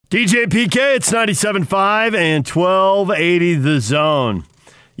DJ PK, it's 97.5 and 1280 The Zone.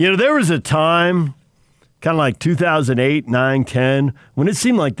 You know, there was a time, kind of like 2008, 9, 10, when it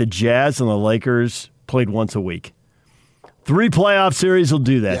seemed like the Jazz and the Lakers played once a week. 3 playoff series will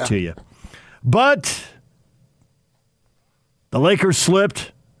do that to you. But the Lakers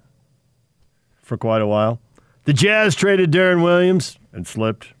slipped for quite a while. The Jazz traded Deron Williams and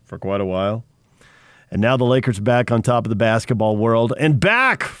slipped for quite a while. And now the Lakers are back on top of the basketball world and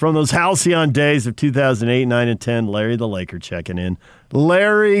back from those halcyon days of 2008, 9, and 10. Larry the Laker checking in.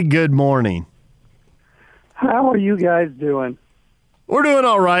 Larry, good morning. How are you guys doing? We're doing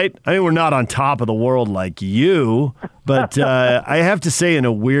all right. I mean, we're not on top of the world like you, but I have to say in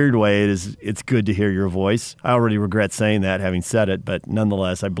a weird way, it's good to hear your voice. I already regret saying that, having said it, but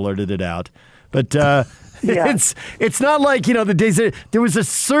nonetheless, I blurted it out. But it's not like, you know, the days that there was a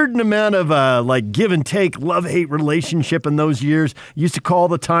certain amount of like give and take, love-hate relationship in those years. You used to call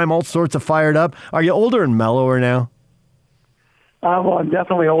the time all sorts of fired up. Are you older and mellower now? Well, I'm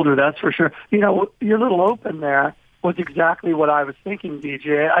definitely older, that's for sure. You know, your little open there was exactly what I was thinking,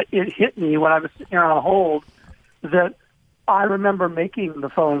 DJ. It hit me when I was sitting here on hold that I remember making the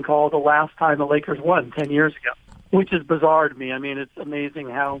phone call the last time the Lakers won 10 years ago, which is bizarre to me. I mean, it's amazing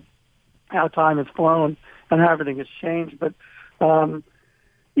how time has flown and how everything has changed. But, I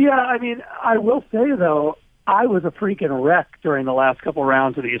mean, I will say, though, I was a freaking wreck during the last couple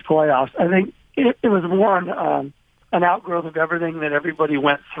rounds of these playoffs. I think it was more an outgrowth of everything that everybody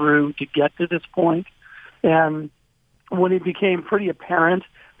went through to get to this point. And when it became pretty apparent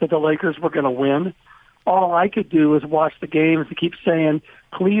that the Lakers were going to win, all I could do was watch the games and keep saying,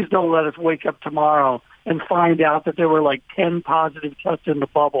 please don't let us wake up tomorrow and find out that there were like 10 positive tests in the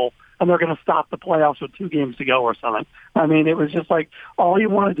bubble and they're going to stop the playoffs with 2 games to go or something. I mean, it was just like all you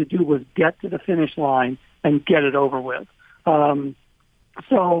wanted to do was get to the finish line and get it over with.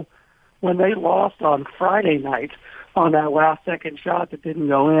 So when they lost on Friday night on that last-second shot that didn't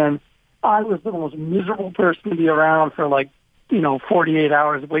go in, I was the most miserable person to be around for 48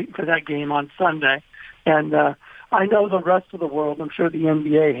 hours waiting for that game on Sunday. And I know the rest of the world, I'm sure the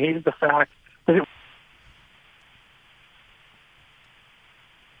NBA hated the fact that it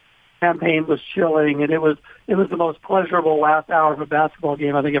campaign was chilling, and it was the most pleasurable last hour of a basketball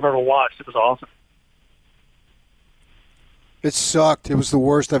game I think I've ever watched. It was awesome. It sucked. It was the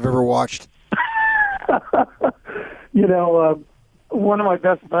worst I've ever watched. You know, one of my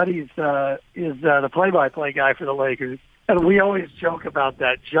best buddies is the play-by-play guy for the Lakers, and we always joke about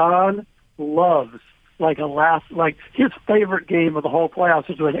that. John loves his favorite game of the whole playoffs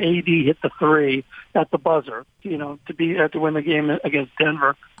is when AD hit the 3 at the buzzer, to win the game against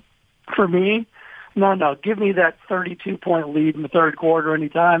Denver. For me, no, give me that 32-point lead in the third quarter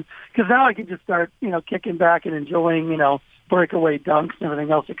anytime, because now I can just start, kicking back and enjoying, breakaway dunks and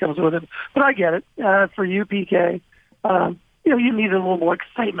everything else that comes with it. But I get it. For you, PK, you need a little more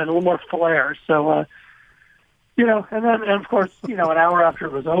excitement, a little more flair. So, and of course, an hour after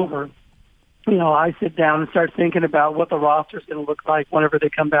it was over, I sit down and start thinking about what the roster's going to look like whenever they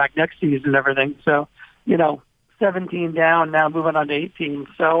come back next season and everything. So, 17 down, now moving on to 18.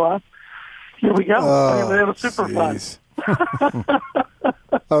 So, here we go. It was super fun.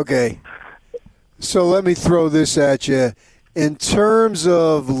 Okay. So let me throw this at you. In terms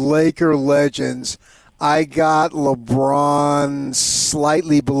of Laker legends, I got LeBron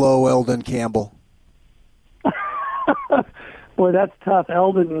slightly below Eldon Campbell. Boy, that's tough.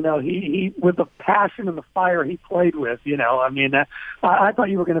 Eldon, he with the passion and the fire he played with, I mean, I thought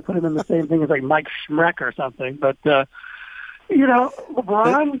you were going to put him in the same thing as like Mike Schreck or something, but,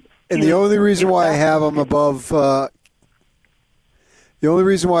 LeBron. And the only reason why I have him above, the only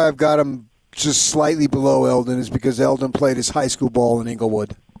reason why I've got him just slightly below Eldon is because Eldon played his high school ball in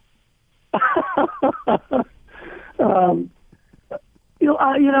Inglewood.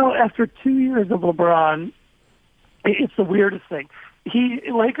 After 2 years of LeBron, it's the weirdest thing.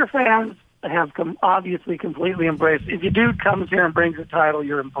 Laker fans have obviously completely embraced. If your dude comes here and brings a title,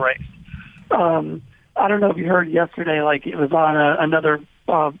 you're embraced. I don't know if you heard yesterday, it was on another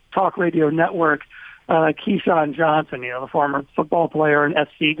talk radio network, Keyshawn Johnson, the former football player and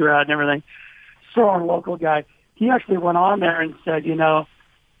SC grad and everything, strong local guy. He actually went on there and said,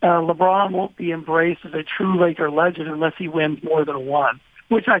 LeBron won't be embraced as a true Laker legend unless he wins more than one,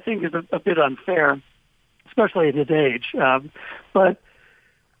 which I think is a bit unfair, especially at his age. But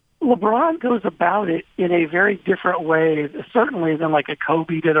LeBron goes about it in a very different way, certainly than like a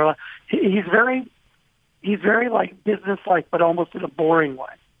Kobe did. He's very business-like, but almost in a boring way.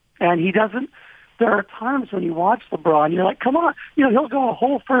 And he doesn't. There are times when you watch LeBron, you're like, come on. He'll go a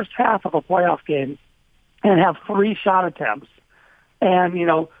whole first half of a playoff game and have 3 shot attempts and,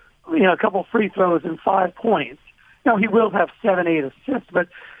 a couple free throws and 5 points. Now, he will have 7, 8 assists, but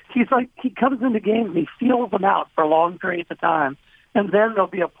he comes into games and he feels them out for long periods of time. And then there'll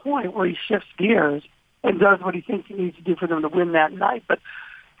be a point where he shifts gears and does what he thinks he needs to do for them to win that night. But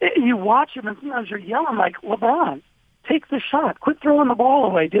you watch him and sometimes you're yelling like, LeBron, take the shot. Quit throwing the ball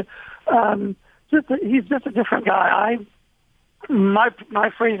away. He's just a different guy. My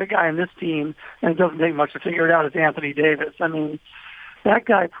favorite guy in this team, and it doesn't take much to figure it out, is Anthony Davis. I mean, that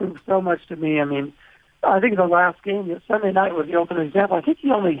guy proved so much to me. I mean, I think the last game, Sunday night was the ultimate example. I think he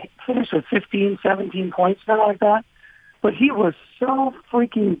only finished with 15, 17 points, something like that. But he was so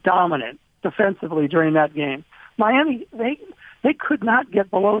freaking dominant defensively during that game. Miami, they could not get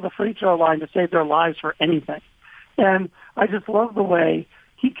below the free throw line to save their lives for anything. And I just love the way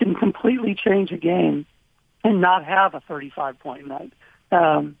he can completely change a game and not have a 35-point night.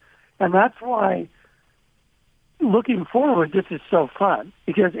 And that's why, looking forward, this is so fun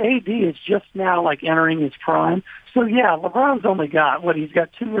because AD is just now like entering his prime. So yeah, LeBron's only got he's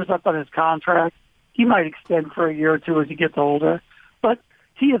got 2 years left on his contract. He might extend for a year or two as he gets older, but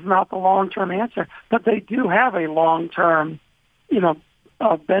he is not the long-term answer. But they do have a long-term,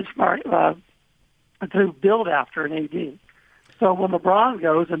 benchmark to build after an AD. So when LeBron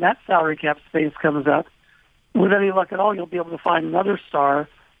goes and that salary cap space comes up, with any luck at all, you'll be able to find another star,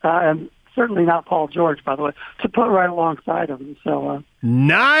 and certainly not Paul George, by the way, to put right alongside him. So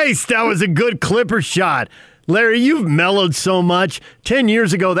nice. That was a good Clipper shot. Larry, you've mellowed so much. 10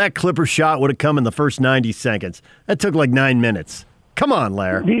 years ago, that Clipper shot would have come in the first 90 seconds. That took like 9 minutes. Come on,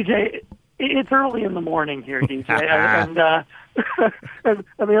 Larry. DJ, it's early in the morning here, DJ. and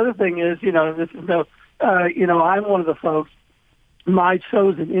the other thing is, this is I'm one of the folks, my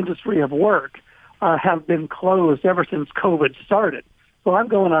chosen industry of work have been closed ever since COVID started. So I'm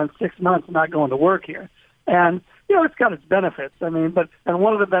going on 6 months not going to work here. And, it's got its benefits. I mean, and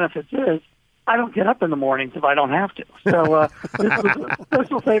one of the benefits is I don't get up in the mornings if I don't have to. So this was a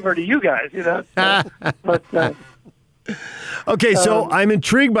special favor to you guys, Okay, so I'm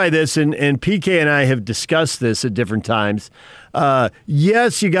intrigued by this, and PK and I have discussed this at different times.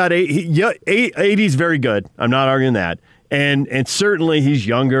 Yes, you got AD's very good. I'm not arguing that. And certainly he's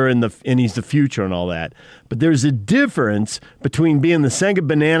younger and he's the future and all that. But there's a difference between being the second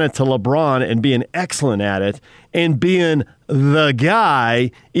banana to LeBron and being excellent at it and being the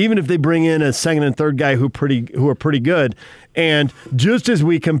guy, even if they bring in a second and third guy who are pretty good. And just as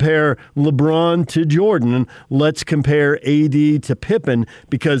we compare LeBron to Jordan, let's compare AD to Pippen,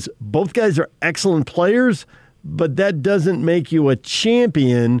 because both guys are excellent players, but that doesn't make you a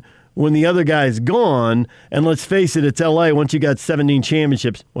champion when the other guy's gone. And let's face it, it's L.A. Once you got 17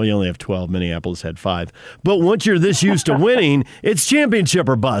 championships, well, you only have 12. Minneapolis had 5. But once you're this used to winning, it's championship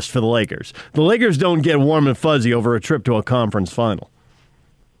or bust for the Lakers. The Lakers don't get warm and fuzzy over a trip to a conference final.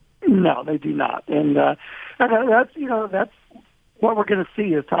 No, they do not. And that's what we're going to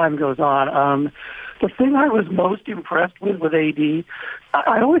see as time goes on. The thing I was most impressed with AD,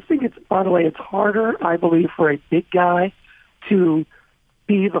 I always think it's harder, I believe, for a big guy to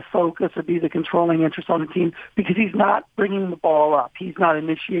be the focus or be the controlling interest on the team because he's not bringing the ball up. He's not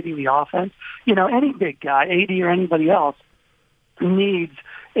initiating the offense. Any big guy, AD or anybody else, needs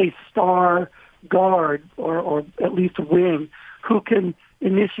a star guard or at least a wing who can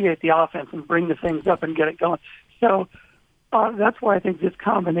initiate the offense and bring the things up and get it going. So that's why I think this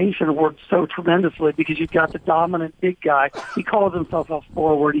combination worked so tremendously because you've got the dominant big guy. He calls himself a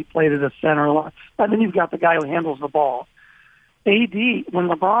forward. He played at a center a lot. And then you've got the guy who handles the ball. AD, when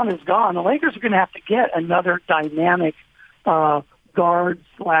LeBron is gone, the Lakers are going to have to get another dynamic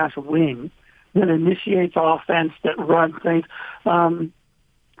guard/wing that initiates offense, that runs things.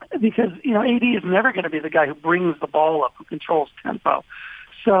 Because, AD is never going to be the guy who brings the ball up, who controls tempo.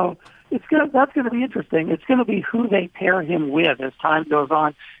 So that's going to be interesting. It's going to be who they pair him with as time goes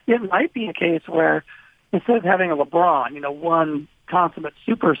on. It might be a case where instead of having a LeBron, one consummate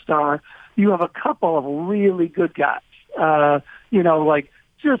superstar, you have a couple of really good guys. Like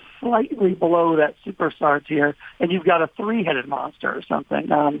just slightly below that superstar tier, and you've got a 3-headed monster or something.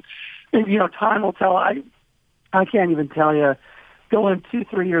 And, time will tell. I can't even tell you. Going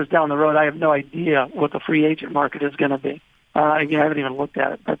 2-3 years down the road, I have no idea what the free agent market is going to be. I haven't even looked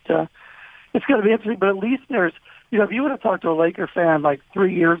at it, but it's going to be interesting. But at least there's, if you would have talked to a Laker fan like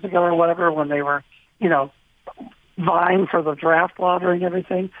 3 years ago or whatever, when they were, vying for the draft lottery and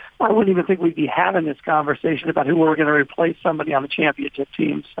everything, I wouldn't even think we'd be having this conversation about who we're going to replace somebody on the championship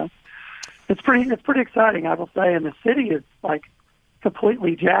team. So it's pretty exciting, I will say. And the city is like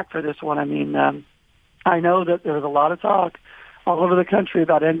completely jacked for this one. I mean, I know that there was a lot of talk all over the country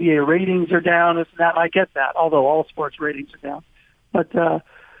about NBA ratings are down, this and that. I get that, although all sports ratings are down. But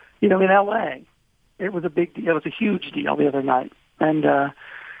in L.A., it was a big deal. It was a huge deal the other night. And,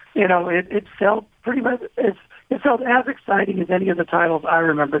 it felt pretty much, it felt as exciting as any of the titles I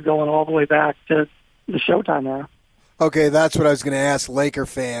remember going all the way back to the Showtime era. Okay, that's what I was going to ask Laker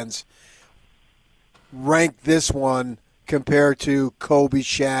fans. Rank this one compared to Kobe,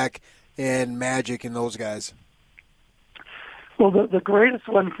 Shaq, and Magic and those guys. Well, the greatest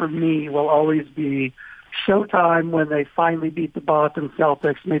one for me will always be Showtime when they finally beat the Boston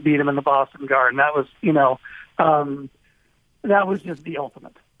Celtics and they beat them in the Boston Garden. That was, that was just the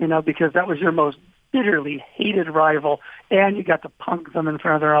ultimate, because that was your most bitterly hated rival, and you got to punk them in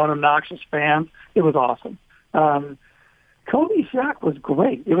front of their own obnoxious fans. It was awesome. Kobe Shaq was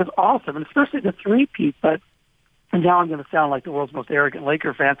great. It was awesome, and especially the three-peat, but and now I'm going to sound like the world's most arrogant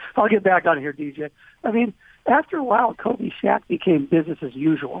Laker fan. I'll get back on here, DJ. I mean, after a while, Kobe Shaq became business as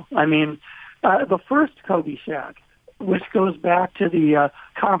usual. I mean, the first Kobe Shaq, which goes back to the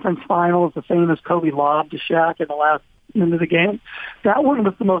conference finals, the famous Kobe lob to Shaq in the last minute of the game, that one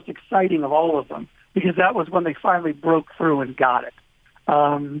was the most exciting of all of them because that was when they finally broke through and got it.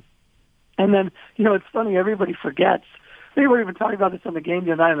 And then, it's funny, everybody forgets. They were even talking about this on the game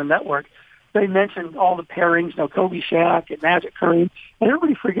the other night on the network. They mentioned all the pairings, Kobe Shaq and Magic Kareem, and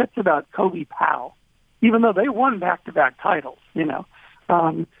everybody forgets about Kobe Powell, even though they won back-to-back titles,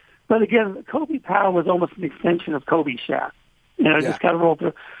 But again, Kobe Powell was almost an extension of Kobe Shaq, just kind of rolled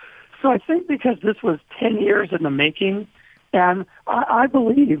through. So I think because this was 10 years in the making, and I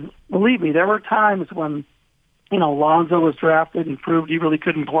believe me, there were times when, Lonzo was drafted and proved he really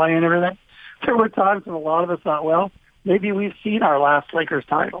couldn't play and everything. There were times when a lot of us thought, well, maybe we've seen our last Lakers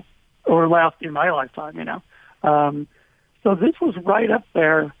title, or last in my lifetime, So this was right up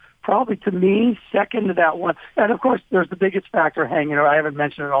there, probably to me, second to that one. And, of course, there's the biggest factor hanging around. I haven't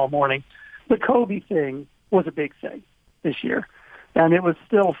mentioned it all morning. The Kobe thing was a big thing this year. And it was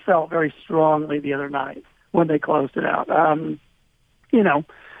still felt very strongly the other night when they closed it out.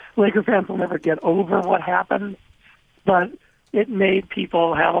 Laker fans will never get over what happened, but it made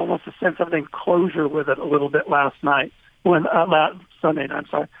people have almost a sense of closure with it a little bit last night, Sunday night,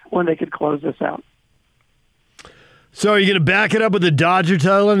 when they could close this out. So are you going to back it up with the Dodger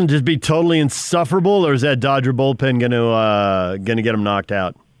title and just be totally insufferable, or is that Dodger bullpen going to get them knocked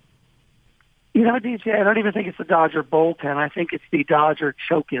out? DJ, I don't even think it's the Dodger bullpen. I think it's the Dodger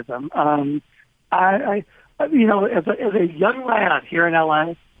chokeism. As a young lad here in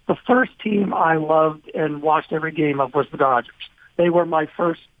LA, the first team I loved and watched every game of was the Dodgers. They were my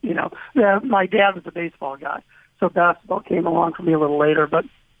first, my dad was a baseball guy, so basketball came along for me a little later, but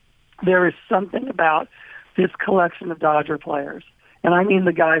there is something about this collection of Dodger players. And I mean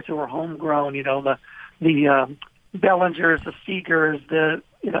the guys who were homegrown, the Bellingers, the Seagers,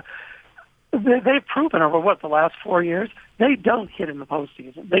 they've proven over the last 4 years, they don't hit in the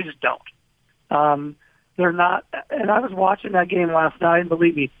postseason. They just don't. They're not, and I was watching that game last night, and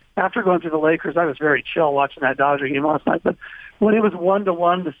believe me, after going through the Lakers, I was very chill watching that Dodger game last night. But when it was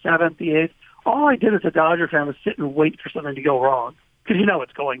 1-1, the 7th, the 8th, all I did as a Dodger fan was sit and wait for something to go wrong, because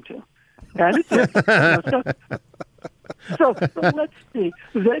it's going to. And it's so let's see.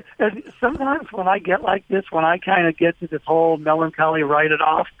 And sometimes when I get like this, when I kind of get to this whole melancholy write it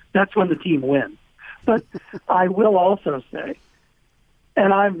off, that's when the team wins. But I will also say,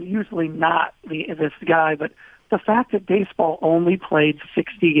 and I'm usually not this guy, but the fact that baseball only played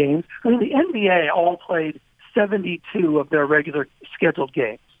 60 games, I mean, the NBA all played 72 of their regular scheduled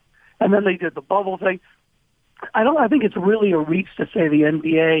games. And then they did the bubble thing. I think it's really a reach to say the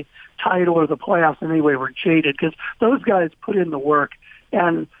NBA title or the playoffs in any way were jaded, because those guys put in the work.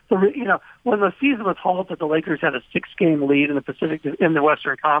 And when the season was halted, the Lakers had a 6-game lead in the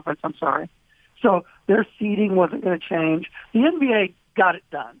Western Conference. I'm sorry, so their seeding wasn't going to change. The NBA got it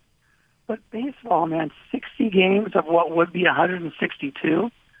done, but baseball, man, 60 games of what would be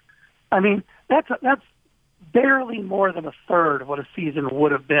 162. I mean, that's barely more than a third of what a season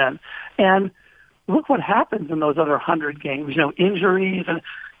would have been. And look what happens in those other 100 games, injuries. And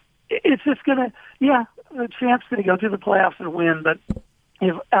it's just going to, the champ's going to go through the playoffs and win. But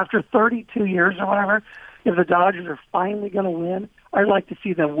if after 32 years or whatever, if the Dodgers are finally going to win, I'd like to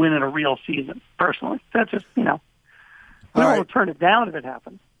see them win in a real season, personally. That's just, we don't want to turn it down if it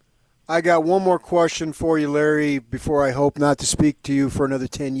happens. I got one more question for you, Larry, before I hope not to speak to you for another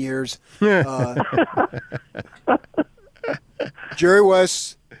 10 years. Jerry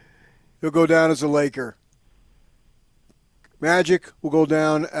West, he'll go down as a Laker. Magic will go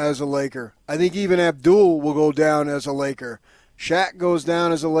down as a Laker. I think even Abdul will go down as a Laker. Shaq goes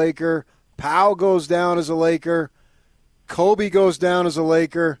down as a Laker. Powell goes down as a Laker. Kobe goes down as a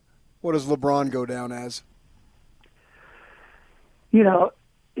Laker. What does LeBron go down as?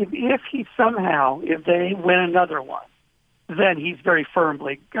 if he somehow, if they win another one, then he's very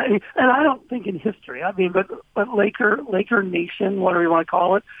firmly, and I don't think in history, I mean, but Laker Nation, whatever you want to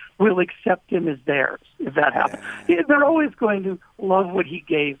call it, will accept him as theirs if that happens. Yeah. They're always going to love what he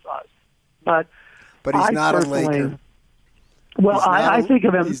gave us. But he's not a Laker. Well, I think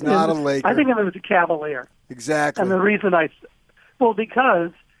of him. He's not a Laker. I think of him as a Cavalier. Exactly. And the reason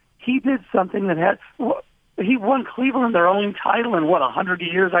because he did something that he won Cleveland their only title in 100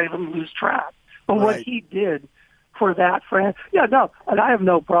 years. I even lose track. But what he did for that friend, and I have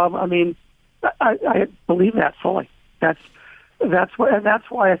no problem. I mean, I believe that fully. That's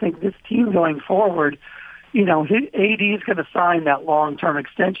why I think this team going forward, AD is going to sign that long-term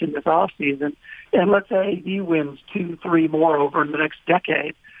extension this offseason, and let's say AD wins 2-3 more over in the next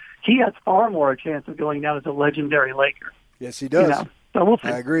decade, he has far more a chance of going down as a legendary Laker. Yes, he does. So we'll see.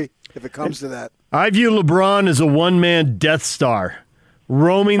 I agree. If it comes to that, I view LeBron as a one-man Death Star,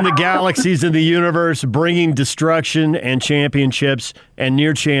 roaming the galaxies of the universe, bringing destruction and championships and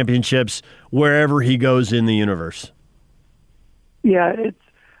near championships wherever he goes in the universe. Yeah,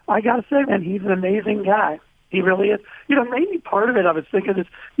 I got to say, man, he's an amazing guy. He really is. Maybe part of it I was thinking is,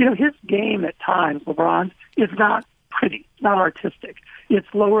 his game at times, LeBron's, is not pretty, not artistic. It's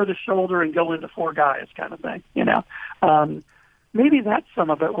lower the shoulder and go into four guys kind of thing, Maybe that's some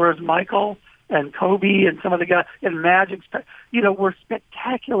of it, whereas Michael and Kobe and some of the guys and Magic, were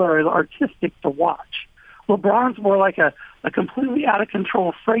spectacular and artistic to watch. LeBron's more like a completely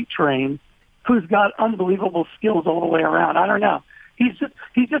out-of-control freight train who's got unbelievable skills all the way around. I don't know. He's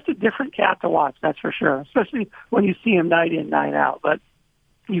just a different cat to watch, that's for sure, especially when you see him night in, night out. But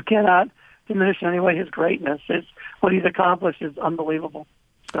you cannot diminish in any way his greatness. What he's accomplished is unbelievable.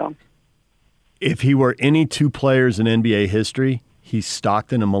 So, if he were any two players in NBA history, he's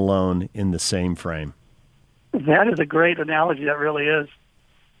Stockton and Malone in the same frame. That is a great analogy. That really is.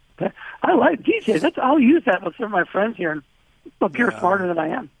 I like DJ. I'll use that with some of my friends here and appear smarter than I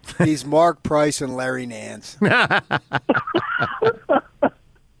am. He's Mark Price and Larry Nance.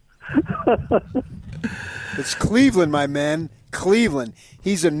 It's Cleveland, my man. Cleveland.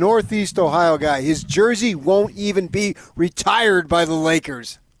 He's a Northeast Ohio guy. His jersey won't even be retired by the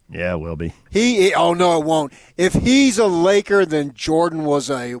Lakers. Yeah, it will be. Oh, no, it won't. If he's a Laker, then Jordan was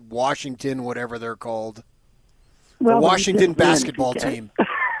a Washington, whatever they're called. The Washington basketball team.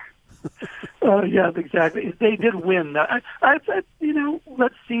 Oh, yeah, exactly. They did win.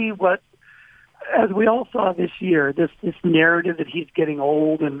 Let's see what, as we all saw this year, this narrative that he's getting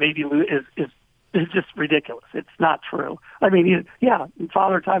old and maybe is just ridiculous. It's not true. I mean,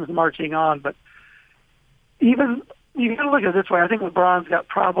 Father Time is marching on, but even you got to look at it this way. I think LeBron's got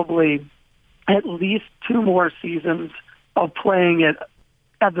probably at least 2 more seasons of playing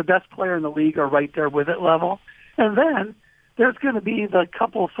at the best player in the league or right there with it level. And then there's going to be the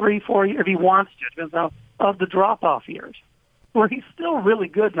couple, 3-4 years, if he wants to, depends of the drop-off years, where he's still really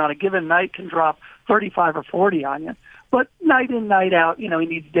good and on a given night can drop 35 or 40 on you. But night in, night out, he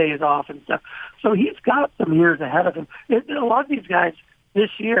needs days off and stuff. So he's got some years ahead of him. A lot of these guys this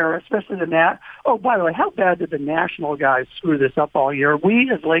year, especially oh, by the way, how bad did the national guys screw this up all year?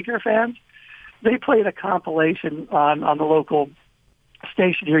 We, as Laker fans, they played a compilation on the local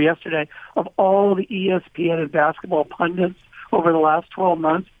station here yesterday of all the ESPN and basketball pundits over the last 12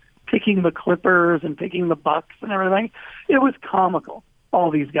 months picking the Clippers and picking the Bucks and everything. It was comical,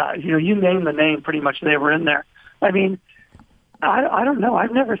 all these guys. You name the name, pretty much they were in there. I mean, I don't know.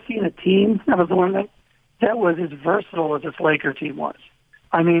 I've never seen a team that was as versatile as this Laker team was.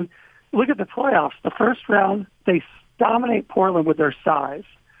 I mean, look at the playoffs. The first round, they dominate Portland with their size.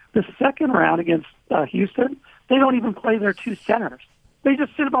 The second round against Houston, they don't even play their 2 centers. They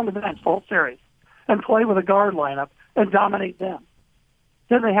just sit them on the bench full series and play with a guard lineup and dominate them.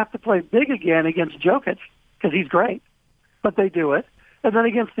 Then they have to play big again against Jokic because he's great, but they do it. And then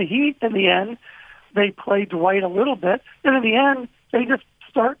against the Heat in the end, they play Dwight a little bit. And in the end, they just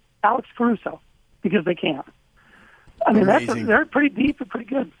start Alex Caruso because they can. I mean, they're pretty deep and pretty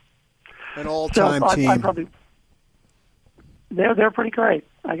good. An all-time team. They're pretty great,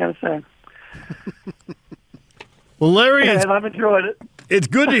 I got to say. Well, Larry, I've enjoyed it. It's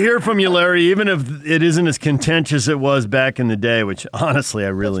good to hear from you, Larry, even if it isn't as contentious as it was back in the day, which honestly I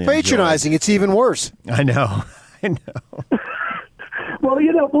really enjoy. Patronizing. It's even worse. I know. Well,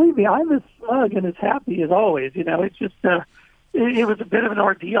 believe me, I'm as smug and as happy as always. It's just it was a bit of an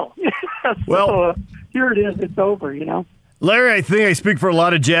ordeal. So, here it is. It's over, Larry, I think I speak for a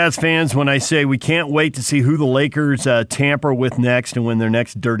lot of Jazz fans when I say we can't wait to see who the Lakers tamper with next and win their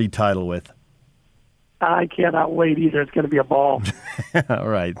next dirty title with. I cannot wait either. It's going to be a ball. All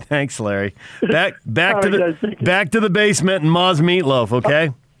right. Thanks, Larry. Back to the basement and Ma's Meatloaf,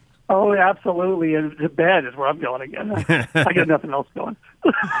 okay? Oh, absolutely. And the bed is where I'm going again. I got nothing else going.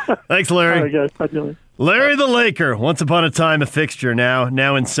 Thanks, Larry. All right, guys. Talk to you later. Larry the Laker, once upon a time a fixture,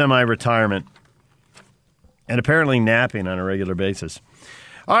 now in semi-retirement. And apparently napping on a regular basis.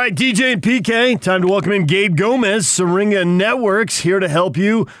 All right, DJ and PK, time to welcome in Gabe Gomez, Syringa Networks, here to help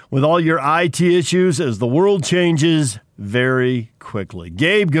you with all your IT issues as the world changes very quickly.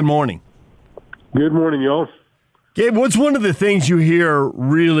 Gabe, good morning. Good morning, y'all. Gabe, what's one of the things you hear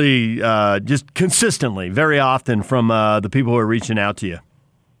really just consistently, very often from the people who are reaching out to you?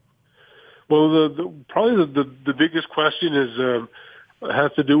 Well, probably the biggest question is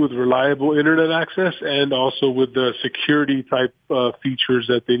has to do with reliable internet access and also with the security type features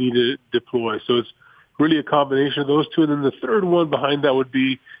that they need to deploy. So it's really a combination of those two. And then the third one behind that would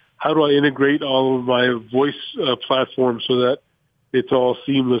be, how do I integrate all of my voice platforms so that it's all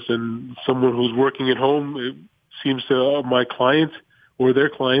seamless, and someone who's working at home, it seems to my client or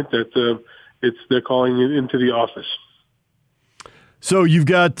their client that they're calling it into the office. So you've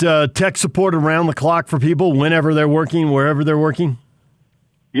got tech support around the clock for people whenever they're working, wherever they're working?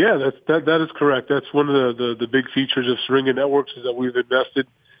 Yeah, that is correct. That's one of the big features of Syringa Networks, is that we've invested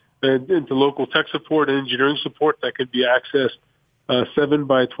into local tech support and engineering support that can be accessed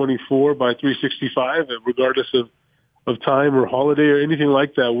 7/24 by 365, regardless of time or holiday or anything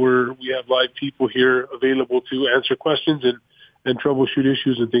like that. We have live people here available to answer questions and troubleshoot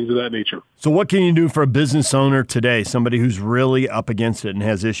issues and things of that nature. So what can you do for a business owner today, somebody who's really up against it and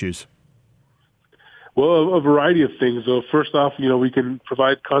has issues? Well, a variety of things. So first off, we can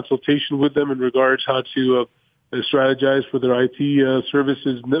provide consultation with them in regards how to strategize for their IT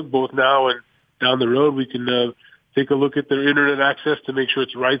services, both now and down the road. We can take a look at their internet access to make sure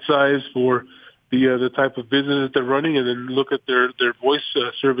it's right size for the type of business that they're running, and then look at their voice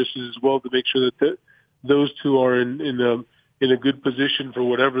services as well to make sure that those two are in a good position for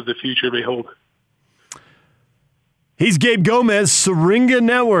whatever the future may hold. He's Gabe Gomez, Syringa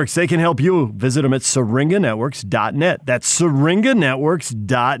Networks. They can help you. Visit them at syringanetworks.net. That's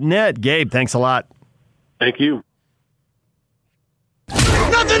syringanetworks.net. Gabe, thanks a lot. Thank you.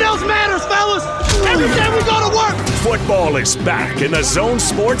 Nothing else matters, fellas. Every day we go to work. Football is back, and the Zone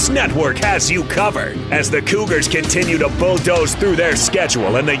Sports Network has you covered as the Cougars continue to bulldoze through their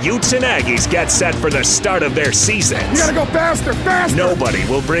schedule and the Utes and Aggies get set for the start of their seasons. You gotta go faster. Nobody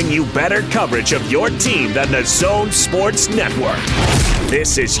will bring you better coverage of your team than the Zone Sports Network.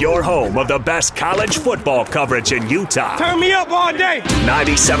 This is your home of the best college football coverage in Utah. Turn me up all day.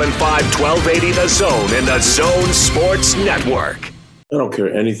 97.5, 1280 The Zone and the Zone Sports Network. I don't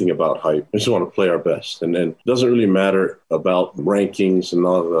care anything about hype. I just want to play our best. And then it doesn't really matter about rankings and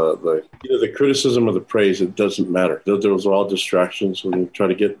all the criticism or the praise. It doesn't matter. Those are all distractions. We're going to try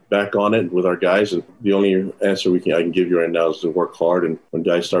to get back on it with our guys. And the only answer I can give you right now is to work hard. And when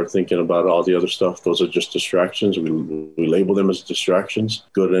guys start thinking about all the other stuff, those are just distractions. We label them as distractions,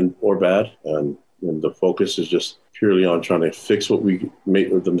 good or bad. And the focus is just purely on trying to fix what we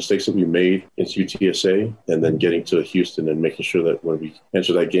made, or the mistakes that we made against UTSA, and then getting to Houston and making sure that when we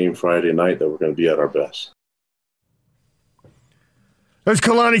enter that game Friday night, that we're going to be at our best. There's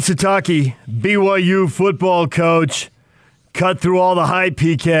Kalani Sitake, BYU football coach. Cut through all the hype,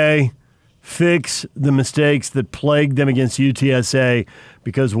 PK. Fix the mistakes that plagued them against UTSA,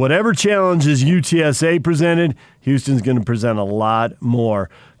 because whatever challenges UTSA presented, Houston's going to present a lot more.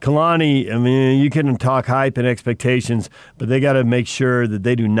 Kalani, I mean, you can talk hype and expectations, but they got to make sure that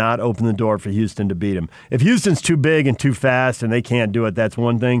they do not open the door for Houston to beat them. If Houston's too big and too fast and they can't do it, that's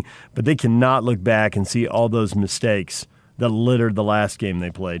one thing, but they cannot look back and see all those mistakes that littered the last game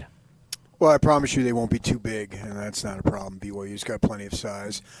they played. Well, I promise you they won't be too big, and that's not a problem. BYU's got plenty of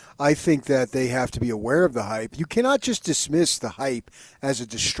size. I think that they have to be aware of the hype. You cannot just dismiss the hype as a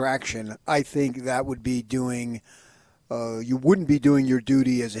distraction. I think that would be doing you wouldn't be doing your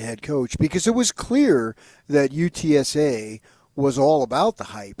duty as a head coach, because it was clear that UTSA was all about the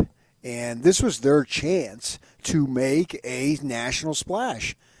hype, and this was their chance to make a national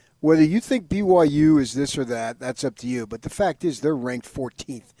splash. Whether you think BYU is this or that, that's up to you. But the fact is they're ranked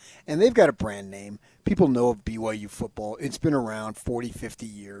 14th, and they've got a brand name. People know of BYU football. It's been around 40, 50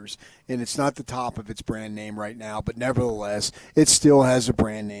 years, and it's not the top of its brand name right now, but nevertheless, it still has a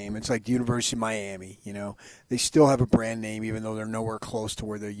brand name. It's like the University of Miami, They still have a brand name, even though they're nowhere close to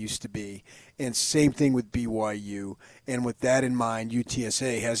where they used to be. And same thing with BYU. And with that in mind,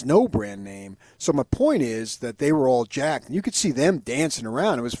 UTSA has no brand name. So my point is that they were all jacked. And you could see them dancing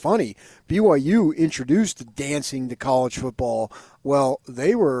around. It was funny. BYU introduced dancing to college football. Well,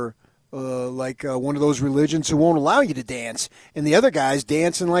 they were like one of those religions who won't allow you to dance, and the other guys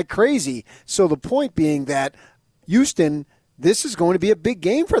dancing like crazy. So the point being that Houston this is going to be a big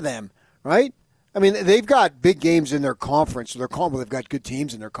game for them, right? I mean, they've got big games in their conference. They've got good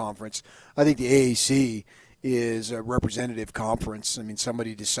teams in their conference. I think the AAC is a representative conference. I mean,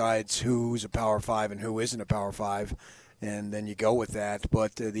 somebody decides who's a Power 5 and who isn't a Power 5. And then you go with that.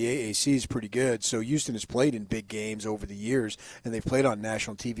 But the AAC is pretty good. So Houston has played in big games over the years, and they've played on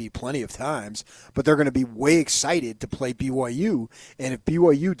national TV plenty of times. But they're going to be way excited to play BYU. And if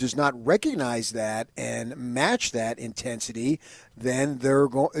BYU does not recognize that and match that intensity, then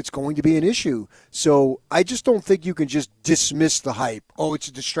it's going to be an issue. So I just don't think you can just dismiss the hype. Oh, it's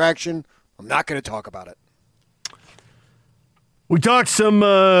a distraction. I'm not going to talk about it. We talked some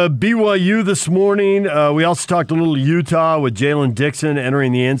BYU this morning. We also talked a little Utah with Jalen Dixon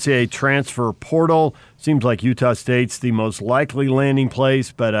entering the NCAA transfer portal. Seems like Utah State's the most likely landing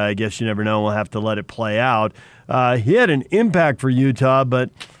place, but I guess you never know. We'll have to let it play out. He had an impact for Utah,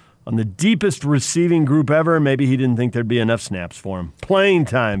 but on the deepest receiving group ever, maybe he didn't think there'd be enough snaps for him. Playing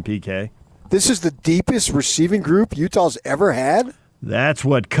time, PK. This is the deepest receiving group Utah's ever had? That's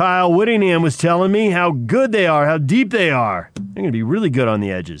what Kyle Whittingham was telling me, how good they are, how deep they are. They're going to be really good on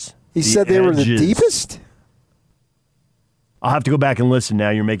the edges. He said they were the deepest? I'll have to go back and listen now.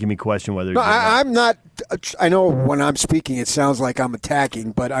 You're making me question whether... No, I'm not... I know when I'm speaking it sounds like I'm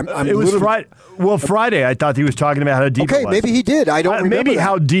attacking, but I'm it was Friday. Well, Friday I thought he was talking about how deep it was. Okay, maybe he did. I don't remember maybe that.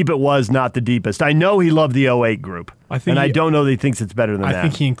 How deep it was, not the deepest. I know he loved the 08 group, I don't know that he thinks it's better than that. I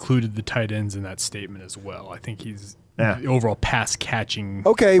think he included the tight ends in that statement as well. I think he's... The overall pass catching.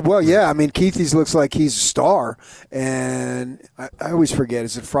 Okay, well, yeah. I mean, Keithies looks like he's a star, and I always forget.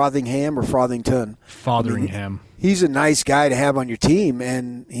 Is it Frothingham or Frothington? Fotheringham. He's a nice guy to have on your team,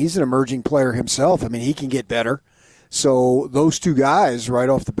 and he's an emerging player himself. I mean, he can get better. So those two guys right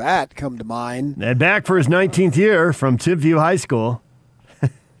off the bat come to mind. And back for his 19th year from Timpview High School.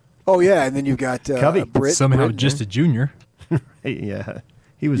 Oh, yeah, and then you've got Britt. Somehow just a junior. Yeah.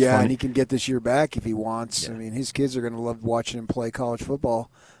 He was funny. And he can get this year back if he wants. Yeah. I mean, his kids are going to love watching him play college football.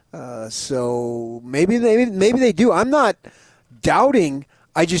 So maybe they do. I'm not doubting.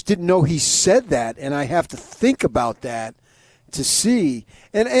 I just didn't know he said that, and I have to think about that to see.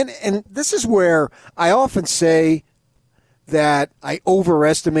 And this is where I often say that I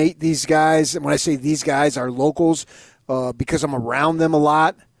overestimate these guys. And when I say these guys are locals, because I'm around them a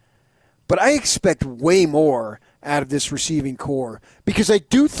lot. But I expect way more out of this receiving core because I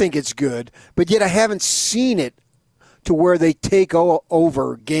do think it's good, but yet I haven't seen it to where they take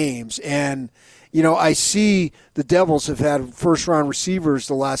over games. And, you know, I see the Devils have had first-round receivers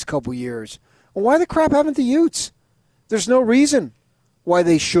the last couple years. Well, why the crap haven't the Utes? There's no reason why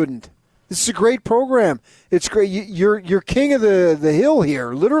they shouldn't. This is a great program. It's great. You're king of the hill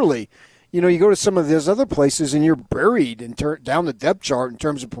here, literally. You know, you go to some of those other places and you're buried down the depth chart in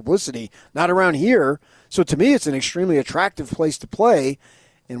terms of publicity. Not around here. So to me, it's an extremely attractive place to play.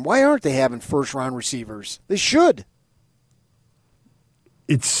 And why aren't they having first-round receivers? They should.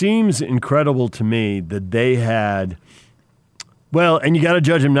 It seems incredible to me that they had, well, and you got to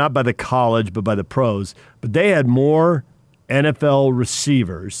judge them not by the college but by the pros, but they had more NFL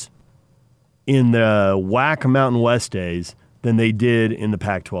receivers in the WAC Mountain West days than they did in the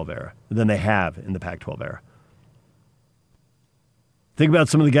Pac-12 era, than they have in the Pac-12 era. Think about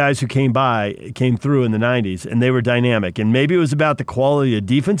some of the guys who came through in the 90s, and they were dynamic. And maybe it was about the quality of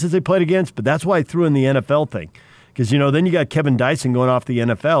defenses they played against, but that's why I threw in the NFL thing. Because, you know, then you got Kevin Dyson going off the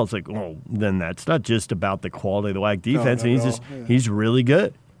NFL. It's like, oh, then that's not just about the quality of the WAC defense. And he's really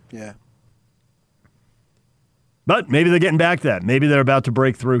good. Yeah. But maybe they're getting back to that. Maybe they're about to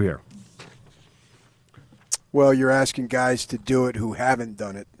break through here. Well, you're asking guys to do it who haven't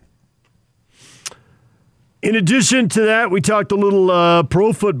done it. In addition to that, we talked a little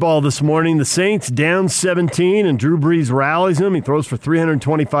pro football this morning. The Saints down 17, and Drew Brees rallies them. He throws for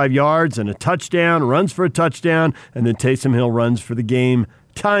 325 yards and a touchdown, runs for a touchdown, and then Taysom Hill runs for the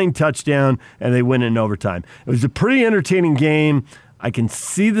game-tying touchdown, and they win in overtime. It was a pretty entertaining game. I can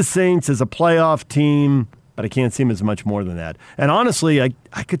see the Saints as a playoff team, but I can't see them as much more than that. And honestly,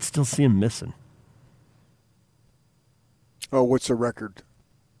 I could still see them missing. Oh, what's the record?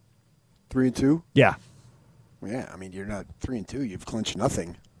 3-2? Yeah. Yeah, I mean, you're not 3-2. You've clinched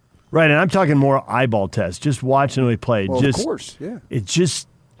nothing. Right, and I'm talking more eyeball test. Just watching them play. Well, of course, yeah. It just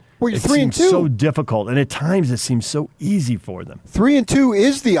you're 3-2. Seems so difficult, and at times it seems so easy for them. 3-2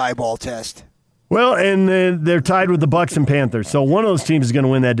 is the eyeball test. Well, and they're tied with the Bucs and Panthers. So one of those teams is going to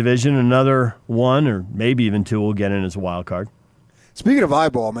win that division. Another one, or maybe even two, will get in as a wild card. Speaking of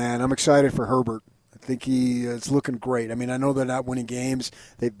eyeball, man, I'm excited for Herbert. I think he is looking great. I mean, I know they're not winning games.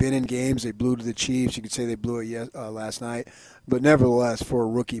 They've been in games. They blew to the Chiefs. You could say they blew it last night. But nevertheless, for a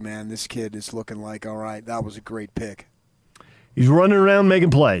rookie, man, this kid is looking like, all right, that was a great pick. He's running around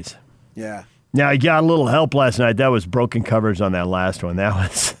making plays. Yeah. Now, he got a little help last night. That was broken coverage on that last one. That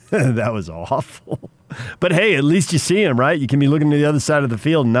was awful. But, hey, at least you see him, right? You can be looking to the other side of the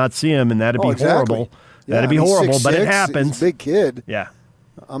field and not see him, and that'd be horrible. Yeah, that'd be horrible, 6'6", but it happens. He's a big kid. Yeah.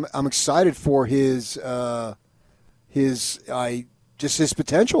 I'm excited for his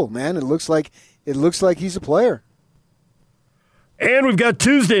potential, man. It looks like he's a player. And we've got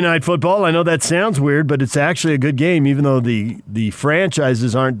Tuesday night football. I know that sounds weird, but it's actually a good game, even though the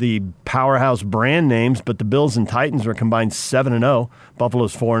franchises aren't the powerhouse brand names. But the Bills and Titans are combined 7-0.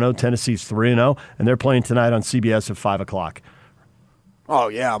 Buffalo's 4-0. Tennessee's 3-0. And they're playing tonight on CBS at 5 o'clock. Oh,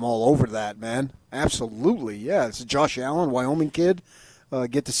 yeah, I'm all over that, man. Absolutely, yeah. It's a Josh Allen, Wyoming kid.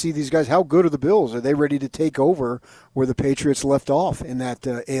 Get to see these guys. How good are the Bills? Are they ready to take over where the Patriots left off in that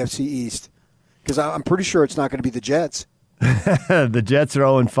AFC East? Because I'm pretty sure it's not going to be the Jets. The Jets are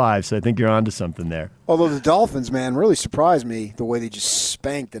 0-5, so I think you're onto something there. Although the Dolphins, man, really surprised me the way they just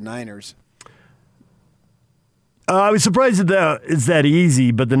spanked the Niners. I was surprised that it's that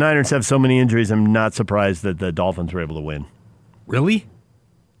easy, but the Niners have so many injuries, I'm not surprised that the Dolphins were able to win. Really?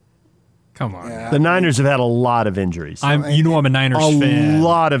 Come on. Yeah. The Niners have had a lot of injuries. I'm a Niners fan. A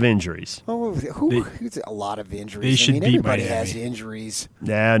lot of injuries. Oh, who's a lot of injuries? They should beat everybody Miami. has injuries.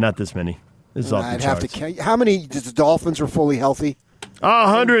 Yeah, not this many. This is off the I'd charts. have to count. How many? The Dolphins were fully healthy.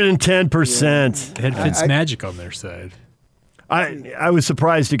 110%. It had Fitzmagic on their side. I was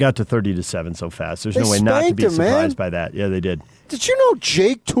surprised it got to 30-7 so fast. There's They no way not to spanked be him, surprised man. by that. Yeah, they did. Did you know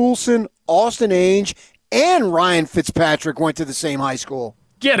Jake Toulson, Austin Ainge, and Ryan Fitzpatrick went to the same high school?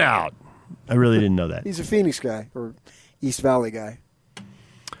 Get out. I really didn't know that. He's a Phoenix guy or East Valley guy.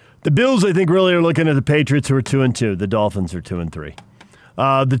 The Bills, I think, really are looking at the Patriots, who are 2-2. The Dolphins are 2-3.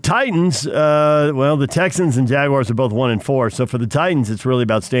 The Titans, the Texans and Jaguars are both 1-4. So for the Titans, it's really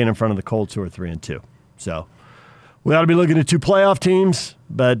about staying in front of the Colts, who are 3-2. So we ought to be looking at two playoff teams,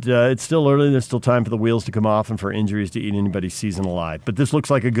 but it's still early. There's still time for the wheels to come off and for injuries to eat anybody's season alive. But this looks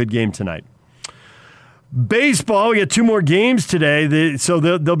like a good game tonight. Baseball, we got two more games today. So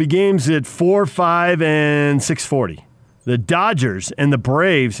there'll be games at 4, 5, and 6:40. The Dodgers and the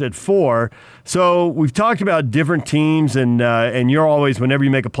Braves at 4. So we've talked about different teams, and you're always, whenever you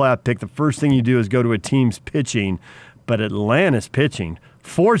make a playoff pick, the first thing you do is go to a team's pitching. But Atlanta's pitching.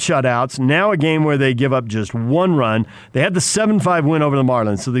 4 shutouts, now a game where they give up just 1 run. They had the 7-5 win over the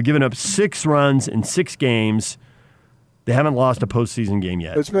Marlins, so they've given up 6 runs in 6 games. They haven't lost a postseason game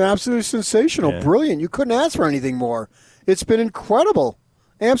yet. It's been absolutely sensational, brilliant. You couldn't ask for anything more. It's been incredible.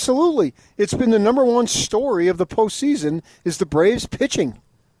 Absolutely. It's been the number one story of the postseason is the Braves pitching.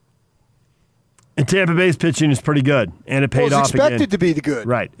 And Tampa Bay's pitching is pretty good, and it paid off again. It's expected to be the good.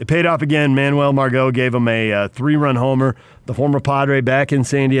 Right. It paid off again. Manuel Margot gave him a 3-run homer. The former Padre back in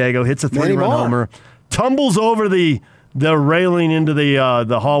San Diego hits a 3-run homer, tumbles over the railing into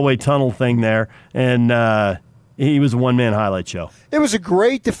the hallway tunnel thing there, and he was a one-man highlight show. It was a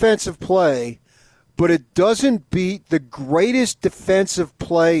great defensive play, but it doesn't beat the greatest defensive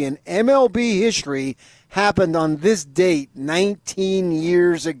play in MLB history happened on this date 19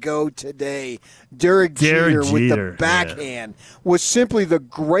 years ago today. Derek Jeter with the backhand was simply the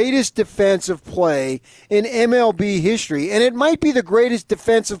greatest defensive play in MLB history, and it might be the greatest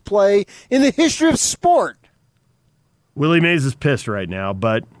defensive play in the history of sport. Willie Mays is pissed right now,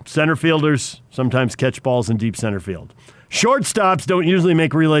 but center fielders sometimes catch balls in deep center field. Shortstops don't usually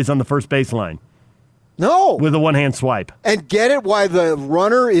make relays on the first baseline. No. With a one-hand swipe. And get it why the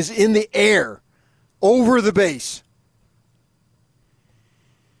runner is in the air over the base.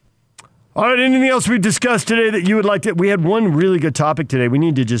 All right, anything else we discussed today that you would like to? We had one really good topic today. We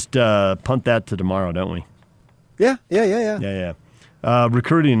need to just punt that to tomorrow, don't we? Yeah.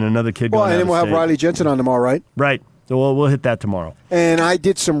 Recruiting another kid going and then we'll have Riley Jensen on tomorrow, right? Right. So we'll hit that tomorrow. And I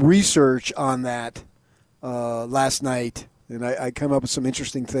did some research on that last night, and I come up with some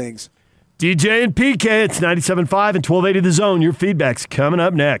interesting things. DJ and PK, it's 97.5 and 1280 The Zone. Your feedback's coming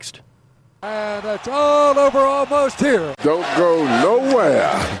up next. And it's all over almost here. Don't go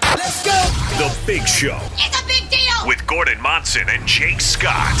nowhere. Let's go. The Big Show. It's a big deal. With Gordon Monson and Jake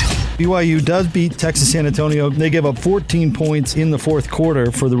Scott. BYU does beat Texas San Antonio. They give up 14 points in the fourth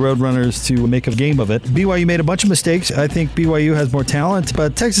quarter for the Roadrunners to make a game of it. BYU made a bunch of mistakes. I think BYU has more talent,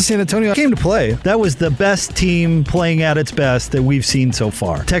 but Texas San Antonio came to play. That was the best team playing at its best that we've seen so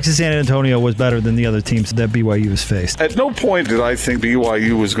far. Texas San Antonio was better than the other teams that BYU has faced. At no point did I think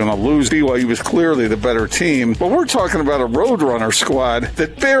BYU was going to lose. BYU was clearly the better team, but we're talking about a Roadrunner squad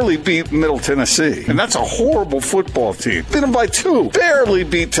that barely beat Middle Tennessee, and that's a horrible football team. Beat them by 2. Barely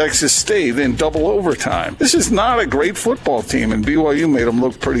beat Texas State in double overtime. This is not a great football team, and BYU made them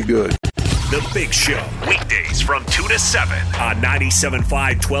look pretty good. The Big Show, weekdays from 2 to 7 on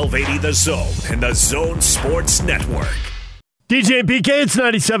 97.5, 1280 The Zone and The Zone Sports Network. DJ and PK, it's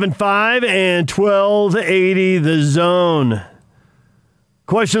 97.5 and 1280 The Zone.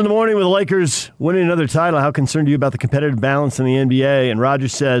 Question of the morning: with the Lakers winning another title, how concerned are you about the competitive balance in the NBA? And Roger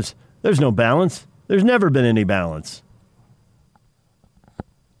says, there's no balance. There's never been any balance.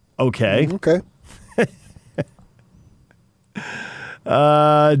 Okay. Okay.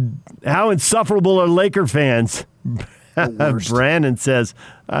 How insufferable are Laker fans? Brandon says,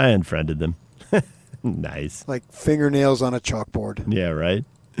 I unfriended them. Nice. Like fingernails on a chalkboard. Yeah, right.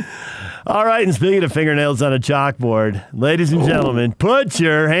 All right, and speaking of fingernails on a chalkboard, ladies and gentlemen, put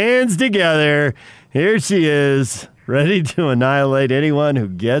your hands together. Here she is, ready to annihilate anyone who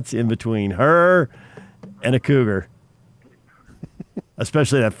gets in between her and a cougar.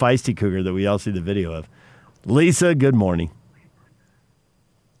 Especially that feisty cougar that we all see the video of. Lisa, good morning.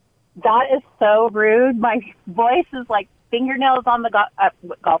 That is so rude. My voice is like fingernails on the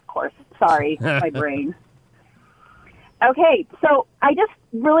golf course. Sorry, my brain. Okay, so I just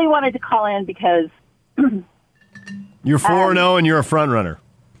really wanted to call in because... You're 4-0 and you're a front runner.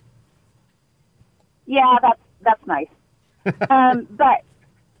 Yeah, that's nice. But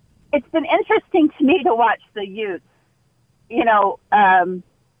it's been interesting to me to watch the Utes. You know, as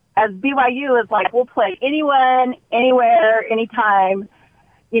BYU is like, we'll play anyone, anywhere, anytime.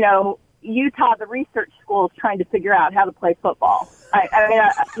 You know, Utah, the research school, is trying to figure out how to play football. I mean,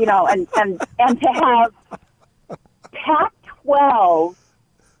 you know, and to have Pac-12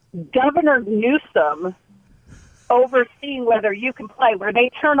 Governor Newsom overseeing whether you can play, where they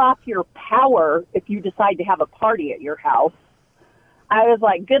turn off your power if you decide to have a party at your house. I was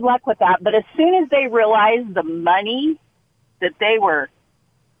like, good luck with that. But as soon as they realized the money that they were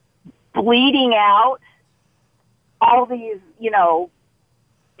bleeding out, all these, you know,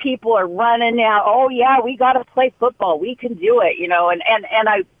 people are running out. Oh yeah, we got to play football. We can do it, you know. And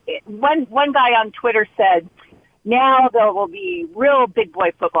one guy on Twitter said, now there will be real big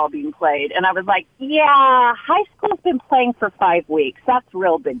boy football being played. And I was like, yeah, high school's been playing for 5 weeks. That's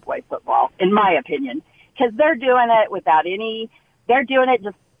real big boy football, in my opinion, because they're doing it they're doing it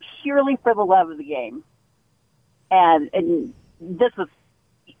just purely for the love of the game. And this was,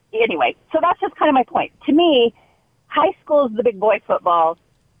 anyway, so that's just kind of my point. To me, high school is the big boy football.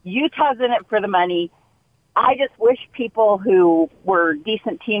 Utah's in it for the money. I just wish people who were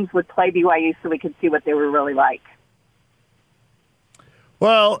decent teams would play BYU so we could see what they were really like.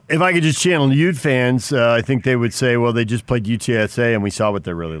 Well, if I could just channel Ute fans, I think they would say, well, they just played UTSA and we saw what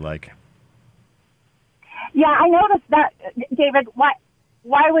they're really like. Yeah, I noticed that, David.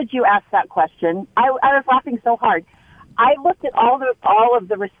 Why would you ask that question? I was laughing so hard. I looked at all of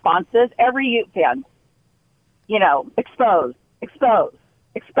the responses. Every Ute fan, you know, exposed.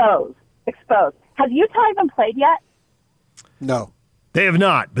 Has Utah even played yet? No. They have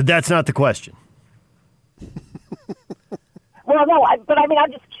not, but that's not the question. Well, no, but I mean,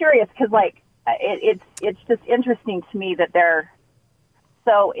 I'm just curious because, like, it's just interesting to me that they're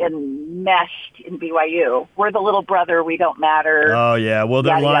so enmeshed in BYU. We're the little brother. We don't matter. Oh, yeah. Well,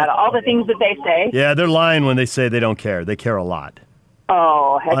 they're lying. All the things that they say. Yeah, they're lying when they say they don't care. They care a lot.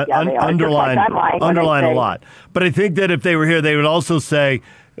 Oh, heck yeah, they are. Underline a lot. But I think that if they were here, they would also say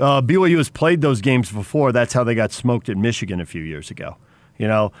BYU has played those games before. That's how they got smoked at Michigan a few years ago. You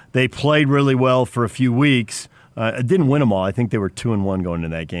know, they played really well for a few weeks. Didn't win them all. I think they were 2-1 going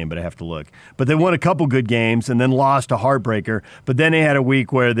into that game, but I have to look. But they won a couple good games and then lost a heartbreaker. But then they had a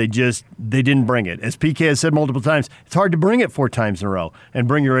week where they didn't bring it. As PK has said multiple times, it's hard to bring it 4 times in a row and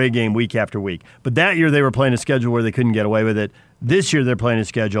bring your A game week after week. But that year they were playing a schedule where they couldn't get away with it. This year they're playing a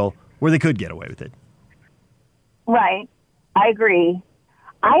schedule where they could get away with it. Right. I agree.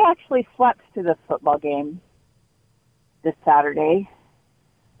 I actually slept through this football game this Saturday.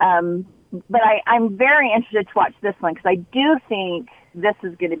 But I'm very interested to watch this one because I do think this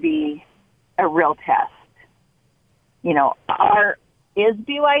is going to be a real test. You know, is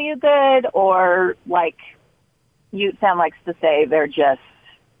BYU good, or like Ute fan likes to say, they're just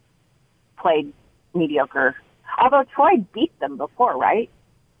played mediocre? Although Troy beat them before, right?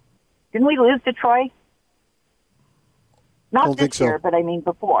 Didn't we lose to Troy? Not this year, but I mean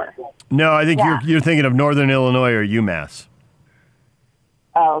before. No, I think you're thinking of Northern Illinois or UMass.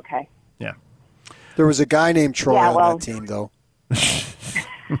 Oh, okay. Yeah. There was a guy named Troy on that team, though.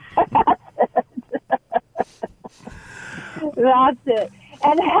 That's it.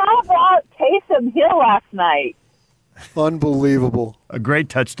 And how about Taysom Hill last night? Unbelievable. A great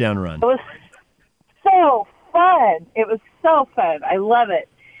touchdown run. It was so fun. I love it.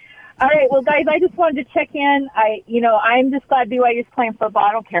 All right, well, guys, I just wanted to check in. I'm just glad BYU's playing football.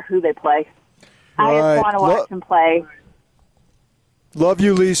 I don't care who they play. I just want to watch him play. Love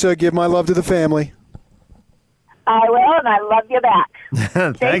you, Lisa. Give my love to the family. I will, and I love you back.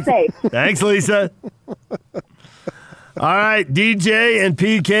 Stay safe. Thanks, Lisa. All right, DJ and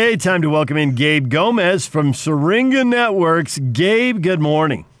PK, time to welcome in Gabe Gomez from Syringa Networks. Gabe, good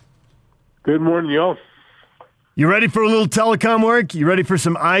morning. Good morning, y'all. You ready for a little telecom work? You ready for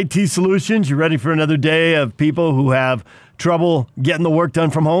some IT solutions? You ready for another day of people who have trouble getting the work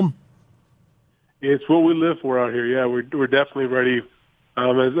done from home? It's what we live for out here. Yeah, we're definitely ready.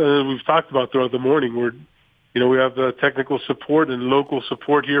 As we've talked about throughout the morning, we have technical support and local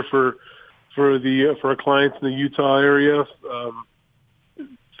support here for our clients in the Utah area.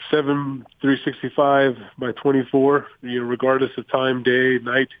 365 by 24. Regardless of time, day,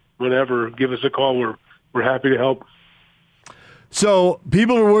 night, whenever, give us a call. We're happy to help. So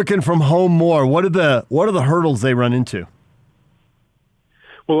people are working from home more. What are the hurdles they run into?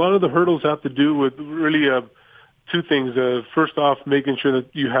 Well, a lot of the hurdles have to do with really two things. First off, making sure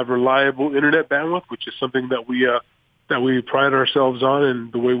that you have reliable internet bandwidth, which is something that we pride ourselves on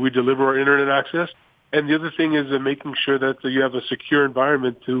in the way we deliver our internet access. And the other thing is making sure that you have a secure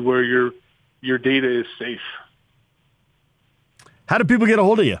environment to where your data is safe. How do people get a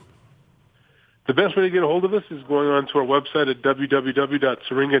hold of you? The best way to get a hold of us is going on to our website at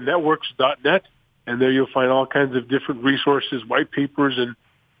www.syringanetworks.net, and there you'll find all kinds of different resources, white papers, and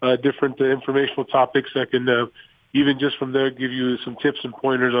different informational topics that can even just from there give you some tips and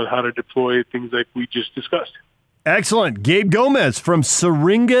pointers on how to deploy things like we just discussed. Excellent. Gabe Gomez from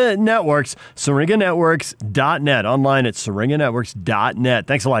Syringa Networks, syringanetworks.net, online at syringanetworks.net.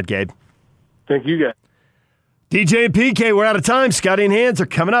 Thanks a lot, Gabe. Thank you, guys. DJ and PK, we're out of time. Scotty and Hans are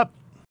coming up.